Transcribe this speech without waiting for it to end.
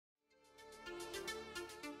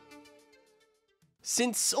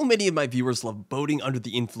Since so many of my viewers love boating under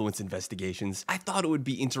the influence investigations, I thought it would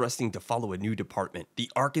be interesting to follow a new department, the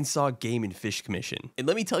Arkansas Game and Fish Commission. And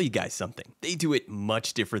let me tell you guys something, they do it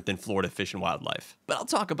much different than Florida Fish and Wildlife. But I'll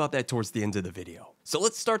talk about that towards the end of the video. So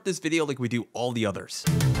let's start this video like we do all the others.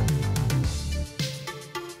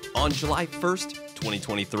 On July 1st,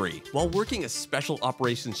 2023, while working a special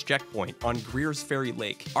operations checkpoint on Greers Ferry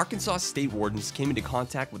Lake, Arkansas State Wardens came into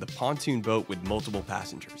contact with a pontoon boat with multiple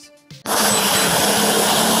passengers.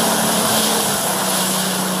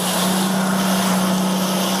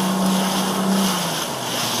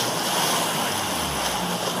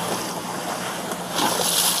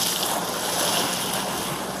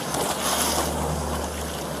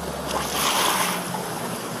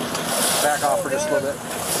 Back off for just a little bit.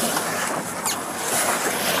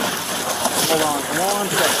 Hold on one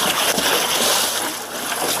second.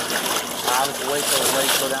 I'll just wait till the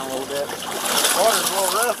rates go down a little bit. Water's a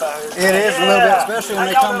little rough out here. It is a little bit, especially when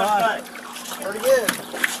they come by. Pretty good.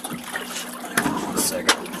 Just a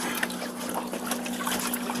second.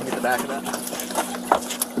 Get the back of that.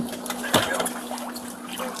 There we go.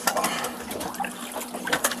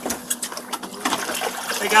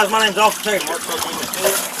 Hey guys, my name's Officer Terry. Mark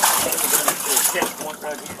checkpoint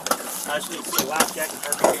right here. I just need to see a life jacket.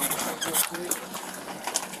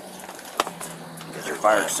 Get your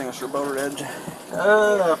fire extinguisher boater edge.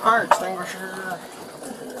 Fire extinguisher.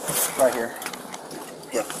 Right here.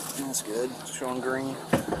 Yep, that's good. It's showing green.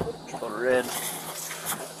 Boater red.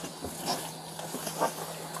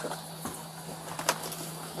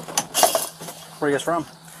 Where are you guys from?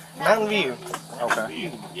 Mountain View.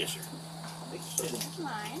 Okay. Yes, sir.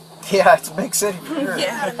 Mine. Yeah, it's a big city for sure.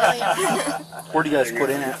 Yeah. Where do you guys put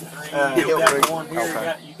in at? Hill Creek.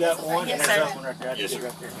 Okay. You got one? Yes, And sir. there's that one right there. Yes, sir.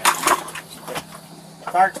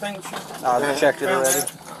 Fire extinguisher? I've checked it already.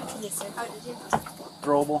 Yes, sir. Oh, did you?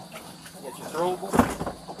 Throwable. Get your throwable.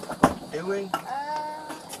 Doing? In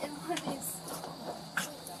one of these.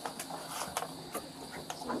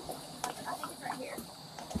 I think it's right here.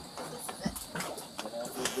 This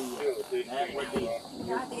is it. That would be.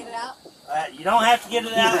 You have to get it out? You don't have to get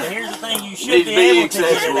it out. Here's the thing: you should be able to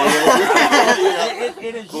get it out.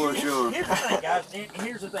 It is For sure. Here's the thing, guys.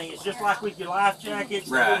 Here's the thing: it's just like with your life jackets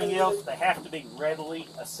and Right. everything else. They have to be readily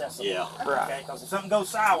accessible. Yeah. Right. Okay. Because if something goes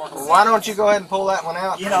sour, Why don't you go ahead and pull that one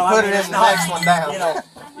out you know, and put I mean, it it's in the not- next one down? You know,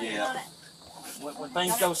 Yeah. when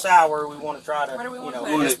things go sour, we want to try to, Where do we want to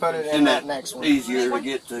you know, Just put it in that next one. Easier to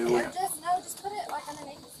get to. Just put it like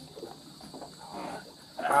underneath.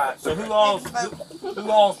 All right. So who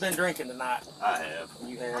all's been drinking tonight? I have.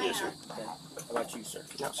 You have. Yes, sir. Okay. How about you, sir?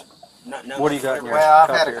 No, sir. No, What do you got in your Well, I've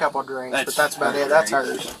cup had a here? couple drinks, but That's- that's about it. That's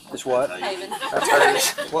hers. It's what? That's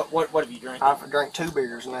hers. What have you drank? I've drank 2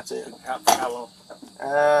 beers and that's it. How long?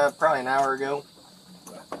 Probably an hour ago.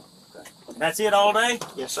 That's it all day?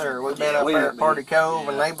 Yes, sir. We've been Yeah, up we there have at Party Cove,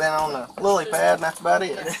 and they've been on the lily pad, and that's about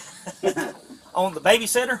it. On the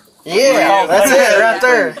babysitter? Yeah, that's it right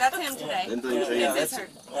there. That's him today. Them things Yeah, It's that's her.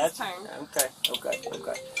 That's turn.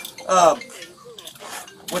 okay.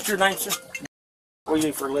 What's your name, sir? What do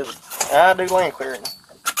you do for a living? I do land clearing.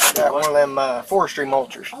 Got one of them forestry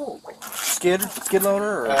mulchers. Oh, Skid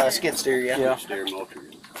loader or? Skid steer, yeah. Yeah. Stair motor.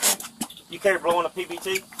 you care blowing a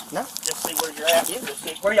PBT? No. Just see where you're at. Just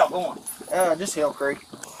see, where y'all going? Just Hill Creek.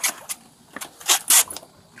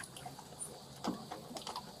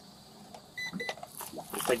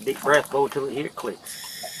 Just take a deep breath, blow until it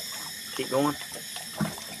clicks. Keep going.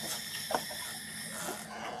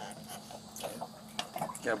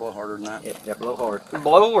 Gotta blow harder than that. Yeah, blow hard.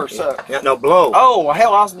 Blow or suck? Yeah, no, blow. Oh, well,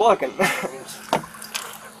 hell, I was blucking.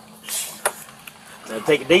 Now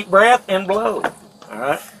take a deep breath and blow. All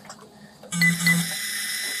right.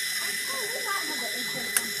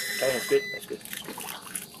 Okay, that's good. That's good. That's good.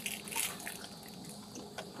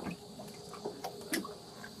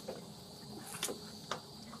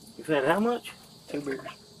 You've had how much? 2 beers.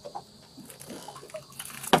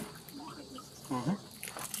 Mm-hmm.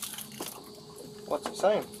 What's it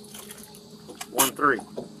saying? 1.3.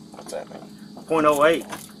 What's that mean? 0.08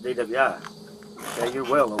 DWI. Okay, you're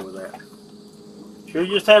well over that. Sure,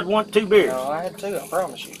 you just had 2 beers. No, I had 2, I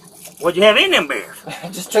promise you. What'd you have in them beers?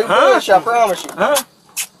 Just 2 Huh? fish, I promise you. Huh?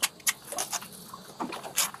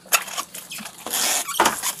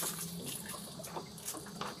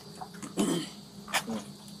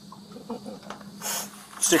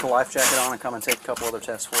 Stick a life jacket on and come and take a couple other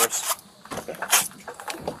tests for us.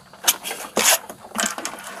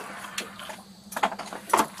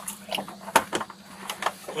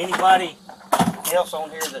 Anybody else on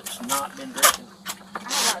here that's not been drinking? I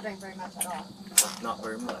have not drank very much at all. Not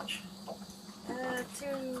very much.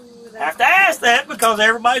 To Have to ask that because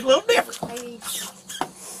everybody's a little different. maybe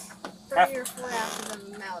 3 or 4 ounces of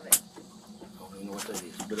Malibu. I don't even know what that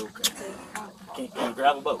is, but okay. Can you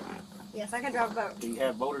drive a boat? Yes, I can drive a boat. Do you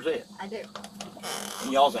have boaters ed? I do.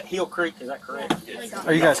 And y'all's at Hill Creek, is that correct?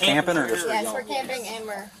 Are you guys camping or just? Yes, we're camping and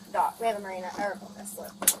we're dock. We have a marina or a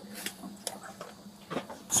slip.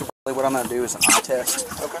 So what I'm going to do is an eye test.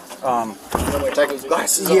 Okay. Take these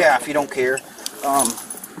glasses off. Yeah, if you don't care.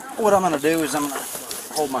 What I'm going to do is I'm going to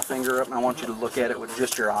hold my finger up and I want you to look at it with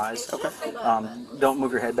just your eyes. Okay. Don't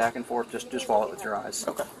move your head back and forth. Just follow it with your eyes.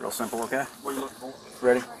 Okay. Real simple. Okay. What are you looking for?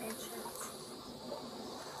 Ready?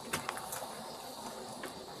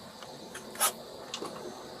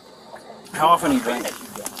 How often do you drink?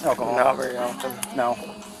 Alcohol? Not very often. No.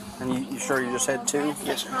 And you sure you just had 2?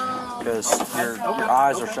 Yes, sir. Because your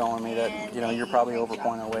eyes are showing me that you're probably over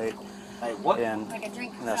 .08. Hey, what? And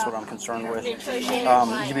that's what I'm concerned with.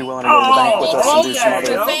 You'd be willing to go to the bank with us and do some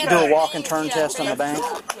other, do a walk and turn test on the bank,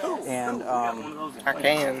 and I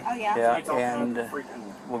can. yeah, and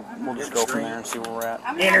we'll just go from there and see where we're at.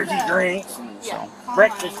 Energy drinks, So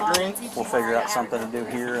breakfast drinks. we'll figure out something to do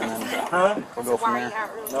here, and then we'll go from there.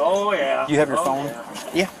 Oh yeah. You have your phone?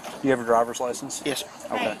 Yeah. You have your driver's license? Yes, sir.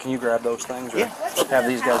 Okay. Can you grab those things? Or Yeah. have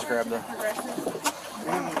these guys grab the?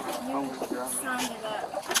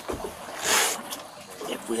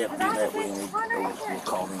 If we have to do that, we'll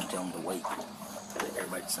call them and tell them to wait.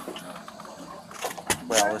 Everybody at the same time.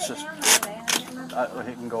 Well, it's just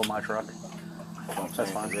he can go in my truck.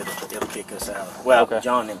 That's fine. It'll kick us out. Well, Okay.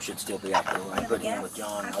 John and them should still be out there. When I put him with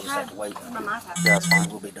John, I'll just have to wait. Yeah, that's fine.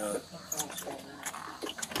 We'll be done.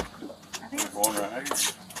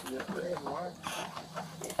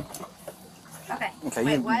 Okay. Okay,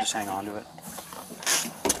 Wait, you what? just hang on to it.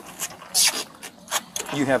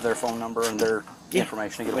 You have their phone number and their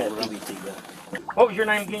information to We get have hold of them. PBT done. What was your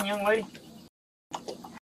name again, young lady?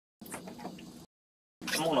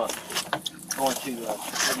 I'm going to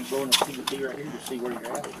have you go in the PBT right here to see where you're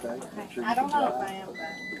at, okay? Make sure you I don't can know if drive. I am,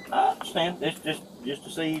 but I understand. It's just to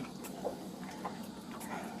see.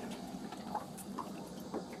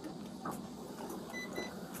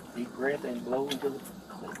 Deep breath and blow into the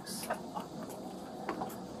clicks.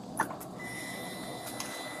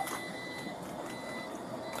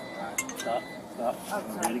 Alright, stop.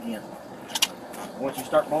 Do it again. Once you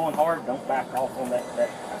start blowing hard, don't back off on that,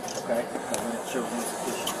 okay? So then it shows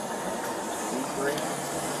insufficient. Deep breath.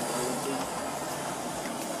 Blow into.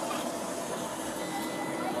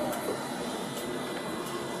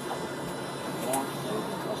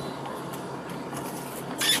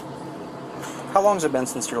 How long has it been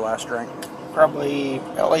since your last drink? Probably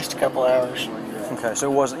at least a couple hours. Okay, so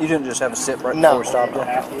it wasn't. You didn't just have a sip right No. before we stopped you.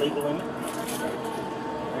 Half the legal limit.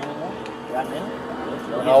 Got a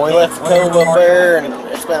minute? No, we left the cove up there, and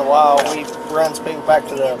it's been a while. We run some people back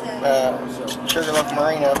to the Sugarloaf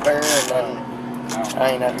Marina up there, and then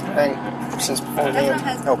I ain't had a drink since before that's my then.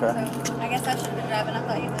 husband. Okay. So I guess I should have been driving. I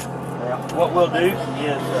thought you did. Yeah. What we'll do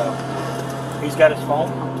is, he's got his phone.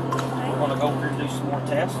 We're going to go over and do some more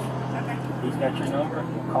tests. Okay. He's got your number.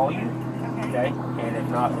 He'll call you. Okay? And if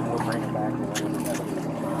not, then we'll bring him back.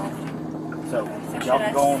 So, should y'all I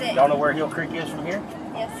can go on. sit? Y'all know where Hill Creek is from here?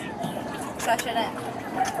 Yes. So I shouldn't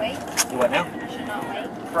wait? You what now? I should not wait?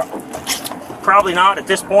 Probably not at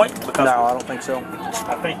this point, because No, I don't think so.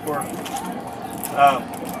 I think we're.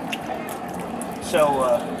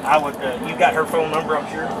 I would. You got her phone number, I'm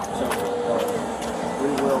sure. So we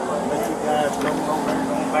will let you guys go over there,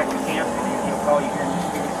 going back to camp, and he'll call you here in just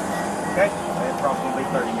a few minutes. Okay? It'll probably be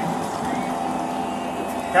 30 minutes.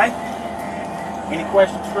 Okay? Any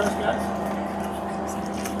questions for us, guys?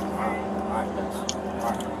 All right.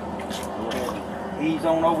 He's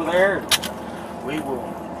on over there. We will.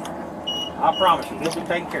 I promise you, he'll be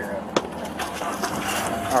taken care of.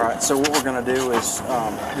 All right. So what we're gonna do is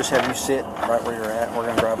just have you sit right where you're at. We're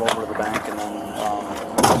gonna drive over to the bank and then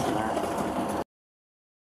go from there.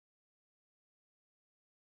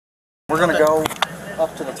 We're gonna go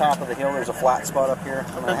up to the top of the hill. There's a flat spot up here.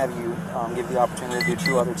 I'm gonna have you give the opportunity to do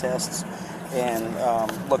 2 other tests and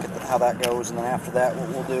look at how that goes. And then after that, what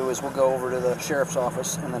we'll do is we'll go over to the sheriff's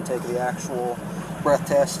office and then take the actual breath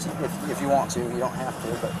test if you want to. You don't have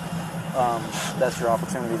to, but that's your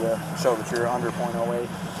opportunity to show that you're under .08.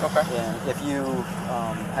 Okay. And if you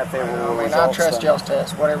have favorable I results, trust then- y'all's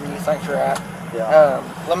test, whatever you think you're at. Yeah.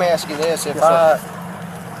 Let me ask you this: if Yes,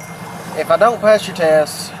 if I don't pass your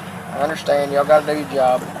test, I understand y'all got to do your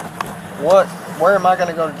job. Where am I going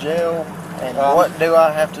to go to jail, and what do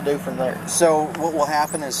I have to do from there? So what will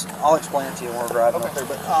happen is I'll explain it to you when we're driving up there.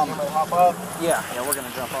 But Hop up. yeah, we're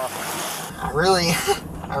gonna jump off. I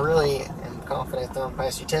really am confident that I'm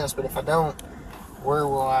pass your test, but if I don't, where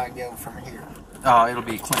will I go from here? It'll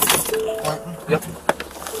be Clinton. Clinton? Yep.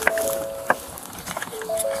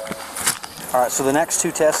 All right, so the next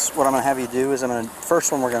two tests, what I'm going to have you do is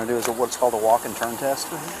first one we're going to do is what's called a walk and turn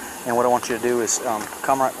test. And what I want you to do is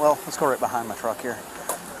come right, well, let's go right behind my truck here.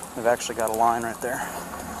 We've actually got a line right there.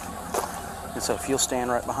 And so if you'll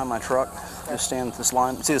stand right behind my truck, just stand with this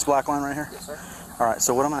line. See this black line right here? Yes, sir. All right,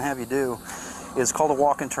 so what I'm going to have you do is called a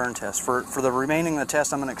walk and turn test. For the remaining of the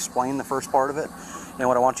test, I'm going to explain the first part of it. And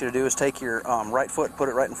what I want you to do is take your right foot, put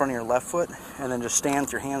it right in front of your left foot, and then just stand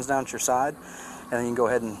with your hands down at your side. And then you can go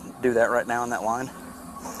ahead and do that right now on that line.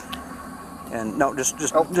 And no,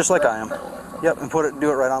 just like I am. Yep, and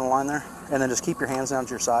do it right on the line there. And then just keep your hands down to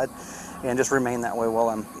your side and just remain that way while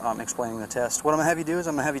I'm explaining the test. What I'm going to have you do is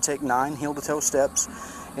I'm going to have you take 9 heel-to-toe steps.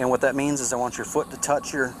 And what that means is I want your foot to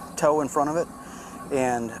touch your toe in front of it.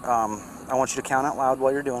 And I want you to count out loud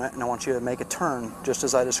while you're doing it. And I want you to make a turn just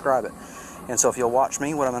as I describe it. And so if you'll watch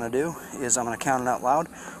me, what I'm going to do is I'm going to count it out loud.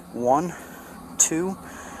 1, 2,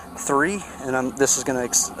 3, and this is going to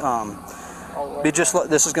be just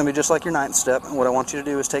like your 9th step. And what I want you to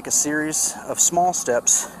do is take a series of small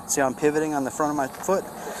steps. See how I'm pivoting on the front of my foot?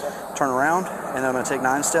 Turn around, and then I'm going to take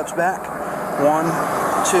 9 steps back. 1,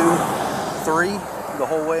 2, 3, the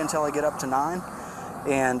whole way until I get up to 9.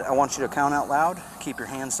 And I want you to count out loud. Keep your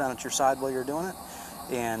hands down at your side while you're doing it.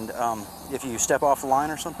 And if you step off the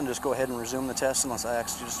line or something, just go ahead and resume the test unless I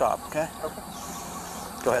ask you to stop. Okay? Okay.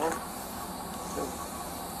 Go ahead. 1, 2,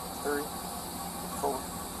 3, 4,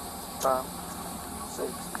 5,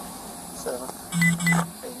 6, 7, 8,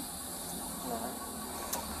 9.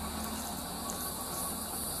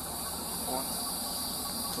 1,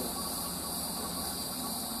 2,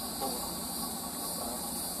 4, 5,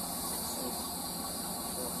 6,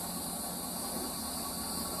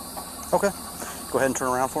 7. Okay. Go ahead and turn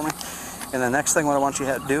around for me. And the next thing what I want you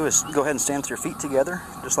to do is go ahead and stand with your feet together,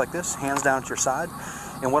 just like this, hands down at your side.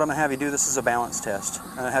 And what I'm going to have you do, this is a balance test.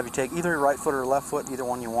 I'm going to have you take either your right foot or left foot, either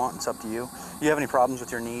one you want. It's up to you. Do you have any problems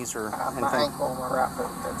with your knees or anything? My ankle on my right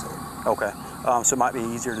foot, that's it. Okay. So it might be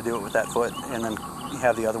easier to do it with that foot and then you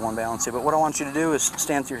have the other one balanced. But what I want you to do is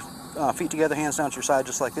stand with your feet together, hands down at your side,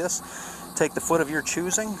 just like this. Take the foot of your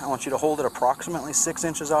choosing. I want you to hold it approximately 6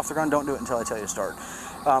 inches off the ground. Don't do it until I tell you to start.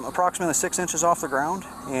 Approximately 6 inches off the ground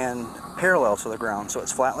and parallel to the ground, so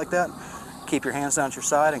it's flat like that. Keep your hands down at your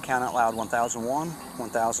side and count out loud 1001,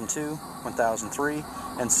 1002, 1003,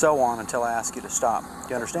 and so on until I ask you to stop. Do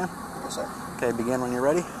you understand? Yes, sir. Okay, begin when you're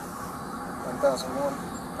ready. 1001.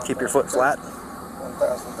 Keep your foot flat.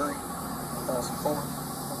 1003, 1004,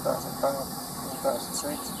 1005,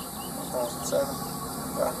 1006, 1007,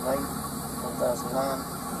 1008, 1009,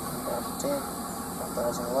 1010,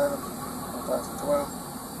 1011, 1012,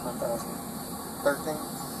 1013,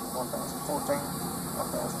 1014,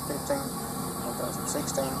 1015,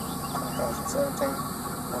 1016, 1017,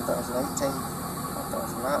 1018, 1019,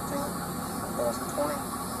 1020,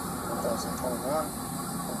 1021,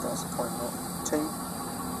 1022,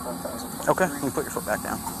 1023. Okay, you can put your foot back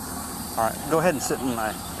down. All right, go ahead and sit in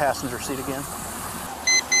my passenger seat again.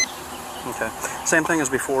 Okay, same thing as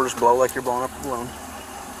before, just blow like you're blowing up a balloon.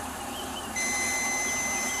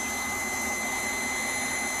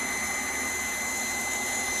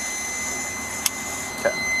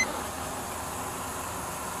 Okay.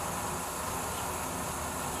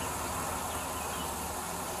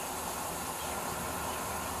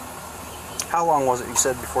 How long was it you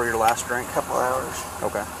said before your last drink? A couple hours.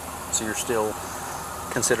 Okay, so you're still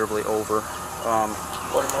considerably over.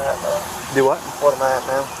 What am I at now? Do what? What am I at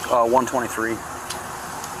now? 123.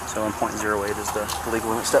 So 1.08 is the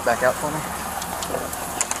legal limit. Step back out for me.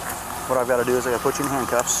 What I've got to do is I got to put you in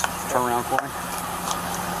handcuffs. Turn around for me.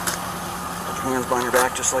 Put your hands behind your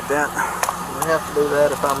back just like that. You have to do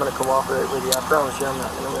that if I'm going to cooperate with you. I promise you I'm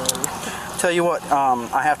not going to run. Tell you what,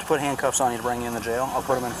 I have to put handcuffs on you to bring you in the jail. I'll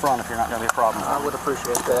put them in front if you're not going to be a problem. I would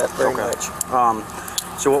appreciate that very much.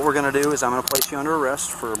 So what we're going to do is I'm going to place you under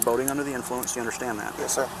arrest for boating under the influence. Do you understand that?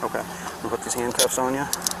 Yes, sir. Okay. I'm going to put these handcuffs on you.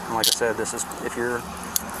 And like I said, this is if you're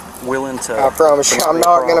willing to... I promise you I'm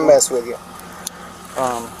not going to mess with you.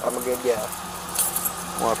 I'm a good guy.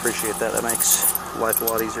 Well, I appreciate that. That makes life a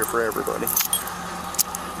lot easier for everybody.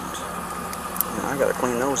 And I got to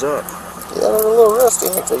clean those up. Yeah, they're a little rusty,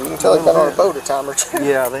 ain't they? You can tell they've been on a boat a time or two.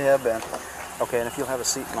 Yeah, they have been. Okay, and if you'll have a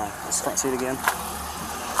seat in this front seat again. Go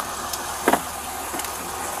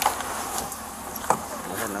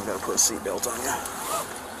ahead, and I've got to put a seat belt on you.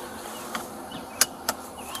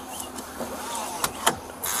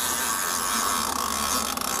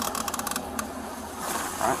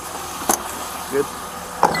 Alright. Good.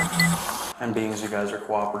 And being as you guys are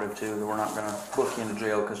cooperative too, we're not going to book you into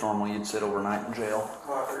jail because normally you'd sit overnight in jail.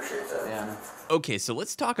 appreciate that. Yeah. Okay, so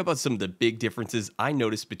let's talk about some of the big differences I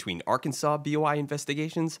noticed between Arkansas BOI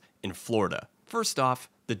investigations and Florida. First off,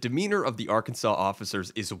 the demeanor of the Arkansas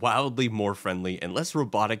officers is wildly more friendly and less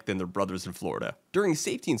robotic than their brothers in Florida. During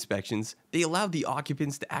safety inspections, they allowed the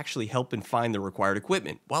occupants to actually help and find the required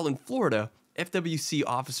equipment, while in Florida, FWC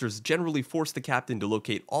officers generally force the captain to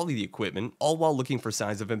locate all of the equipment, all while looking for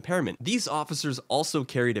signs of impairment. These officers also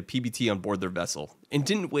carried a PBT on board their vessel, and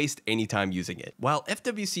didn't waste any time using it. While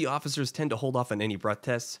FWC officers tend to hold off on any breath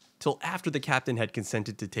tests till after the captain had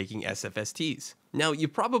consented to taking SFSTs. Now, you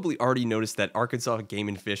probably already noticed that Arkansas Game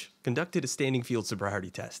and Fish conducted a standing field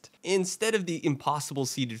sobriety test, instead of the impossible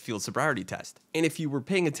seated field sobriety test. And if you were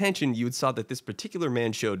paying attention, you would saw that this particular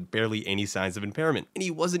man showed barely any signs of impairment, and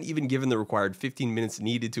he wasn't even given the required 15 minutes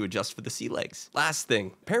needed to adjust for the sea legs. Last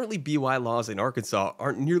thing, apparently BOI laws in Arkansas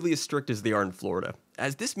aren't nearly as strict as they are in Florida,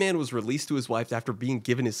 as this man was released to his wife after being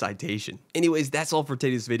given his citation. Anyways, that's all for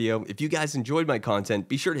today's video. If you guys enjoyed my content,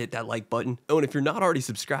 be sure to hit that like button. Oh, and if you're not already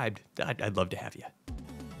subscribed, I'd love to have you.